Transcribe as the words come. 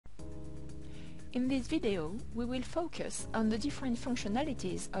In this video, we will focus on the different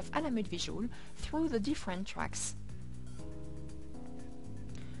functionalities of Alamut Visual through the different tracks.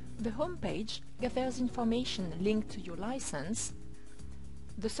 The home page gathers information linked to your license,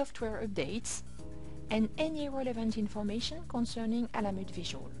 the software updates, and any relevant information concerning Alamut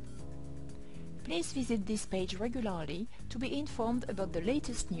Visual. Please visit this page regularly to be informed about the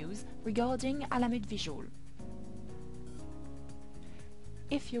latest news regarding Alamut Visual.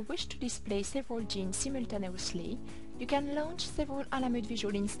 If you wish to display several genes simultaneously, you can launch several Alamut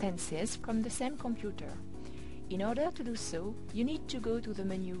Visual instances from the same computer. In order to do so, you need to go to the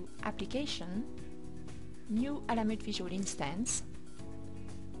menu Application, New Alamut Visual Instance.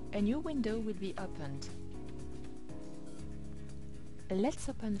 A new window will be opened. Let's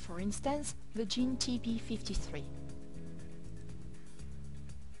open, for instance, the gene TP53.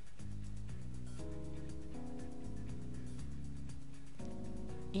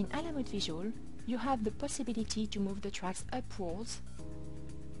 In Alamut Visual, you have the possibility to move the tracks upwards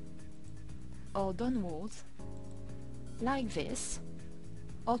or downwards, like this,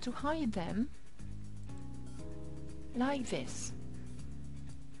 or to hide them, like this.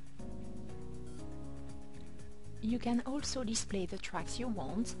 You can also display the tracks you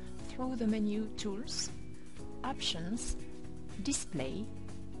want through the menu Tools, Options, Display,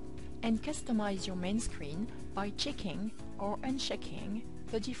 and customize your main screen by checking or unchecking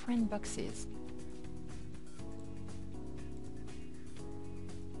the different boxes.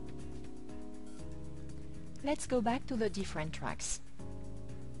 Let's go back to the different tracks.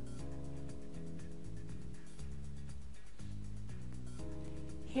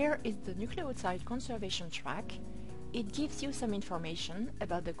 Here is the nucleotide conservation track. It gives you some information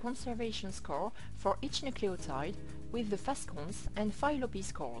about the conservation score for each nucleotide with the FASCONS and PhyloP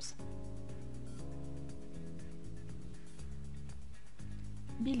scores.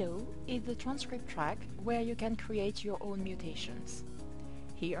 Below is the transcript track where you can create your own mutations.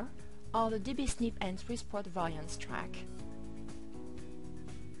 Here are the dbSNP and SwissProt variants track.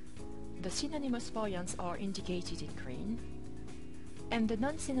 The synonymous variants are indicated in green, and the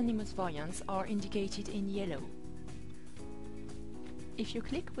non-synonymous variants are indicated in yellow. If you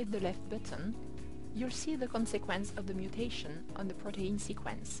click with the left button, you'll see the consequence of the mutation on the protein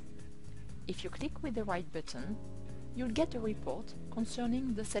sequence. If you click with the right button, you'll get a report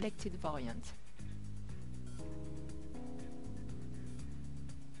concerning the selected variant.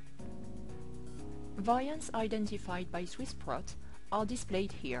 Variants identified by SwissProt are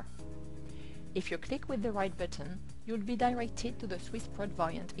displayed here. If you click with the right button, you'll be directed to the SwissProt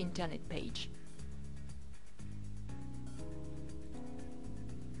variant internet page.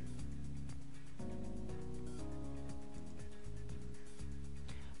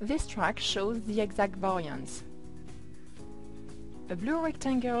 This track shows the exact variants. A blue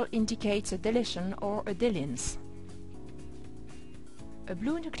rectangle indicates a deletion or a delins. A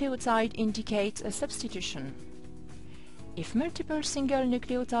blue nucleotide indicates a substitution. If multiple single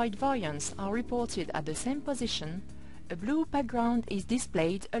nucleotide variants are reported at the same position, a blue background is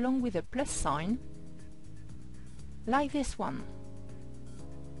displayed along with a plus sign, like this one.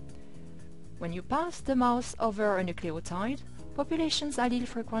 When you pass the mouse over a nucleotide, population's allele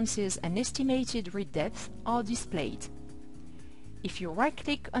frequencies and estimated read depth are displayed. If you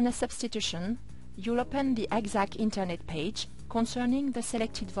right-click on a substitution, you'll open the exact internet page concerning the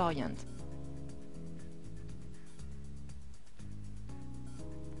selected variant.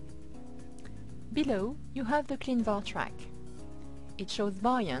 Below, you have the ClinVar track. It shows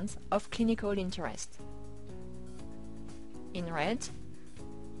variants of clinical interest. In red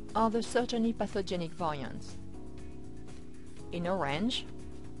are the certainly pathogenic variants. In orange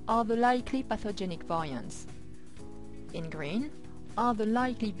are the likely pathogenic variants. In green are the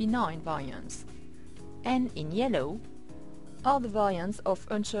likely benign variants. And in yellow are the variants of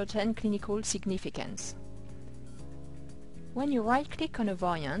uncertain clinical significance. When you right-click on a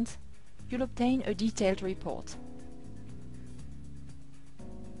variant, you'll obtain a detailed report.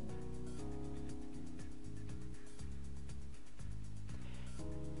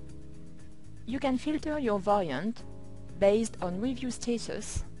 You can filter your variant based on review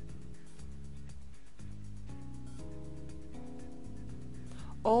status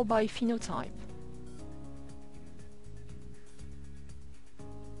or by phenotype.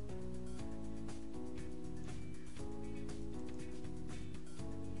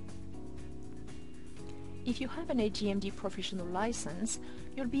 If you have an AGMD professional license,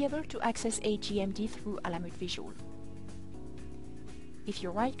 you'll be able to access AGMD through Alamut Visual. If you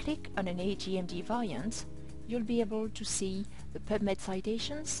right-click on an AGMD variant, you'll be able to see the PubMed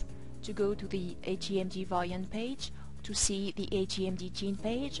citations, to go to the AGMD variant page, to see the AGMD gene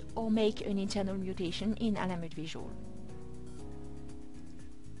page or make an internal mutation in Alamut Visual.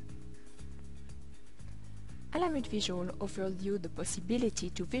 Alamut Visual offers you the possibility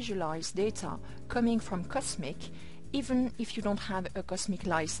to visualize data coming from Cosmic even if you don't have a Cosmic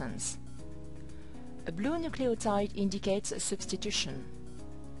license. A blue nucleotide indicates a substitution.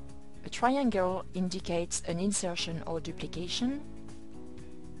 A triangle indicates an insertion or duplication,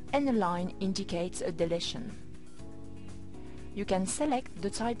 and a line indicates a deletion. You can select the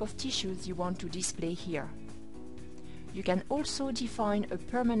type of tissues you want to display here. You can also define a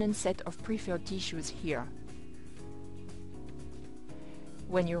permanent set of preferred tissues here.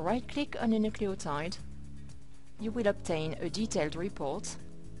 When you right-click on a nucleotide, you will obtain a detailed report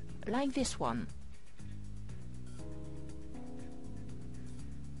like this one.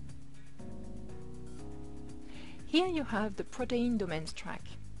 Here you have the protein domains track.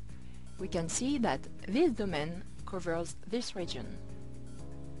 We can see that this domain covers this region.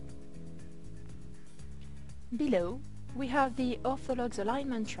 Below, we have the orthologs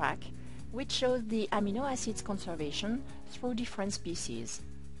alignment track, which shows the amino acids conservation through different species.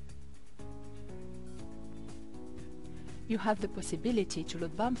 You have the possibility to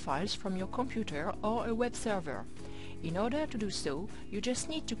load BAM files from your computer or a web server. In order to do so, you just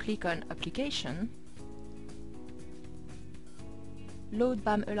need to click on Application, load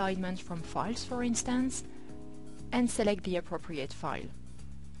BAM alignment from files, for instance, and select the appropriate file.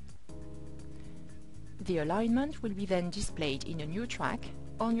 The alignment will be then displayed in a new track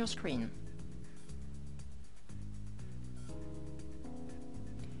on your screen.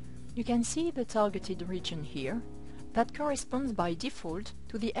 You can see the targeted region here that corresponds by default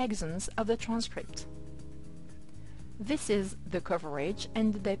to the exons of the transcript. This is the coverage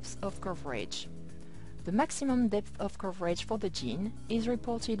and the depth of coverage. The maximum depth of coverage for the gene is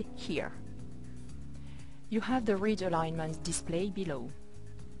reported here. You have the read alignment displayed below.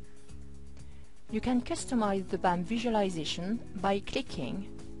 You can customize the BAM visualization by clicking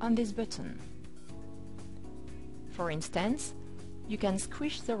on this button. For instance, you can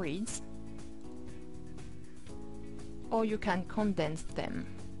squish the reads, or you can condense them.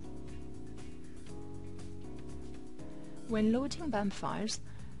 When loading BAM files,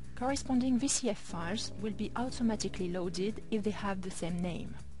 corresponding VCF files will be automatically loaded if they have the same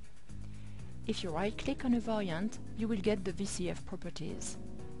name. If you right-click on a variant, you will get the VCF properties.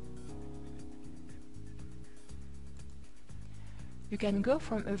 You can go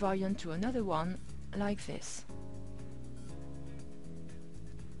from a variant to another one like this.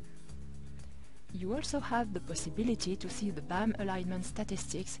 You also have the possibility to see the BAM alignment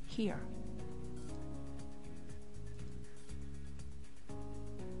statistics here.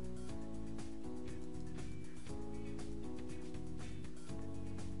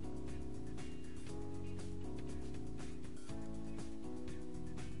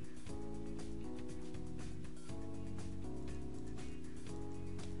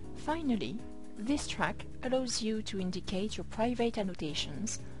 Finally, this track allows you to indicate your private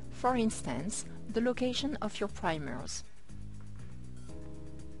annotations, for instance, the location of your primers.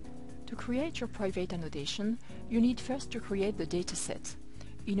 To create your private annotation, you need first to create the dataset.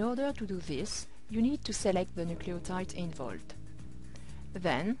 In order to do this, you need to select the nucleotide involved.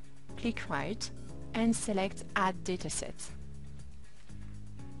 Then, click Right and select Add Dataset.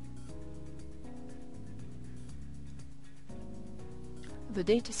 The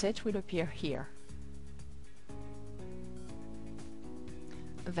dataset will appear here.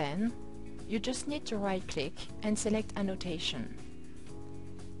 Then, you just need to right-click and select Annotation.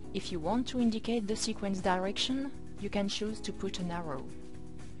 If you want to indicate the sequence direction, you can choose to put an arrow.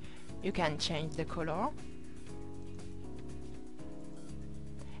 You can change the color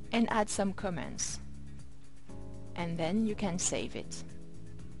and add some comments. And then you can save it.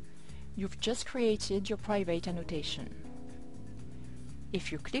 You've just created your private annotation.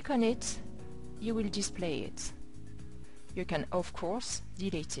 If you click on it, you will display it. You can, of course,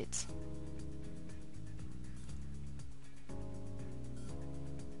 delete it.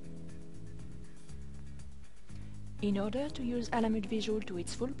 In order to use Alamut Visual to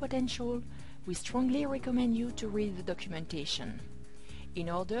its full potential, we strongly recommend you to read the documentation. In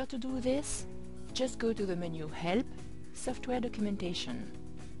order to do this, just go to the menu Help, Software Documentation.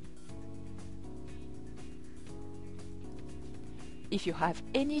 If you have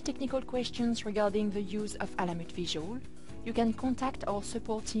any technical questions regarding the use of Alamut Visual, you can contact our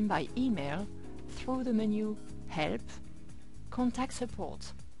support team by email through the menu Help, Contact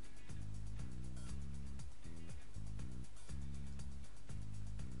Support.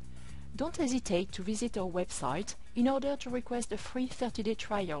 Don't hesitate to visit our website in order to request a free 30-day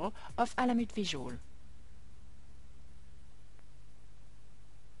trial of Alamut Visual.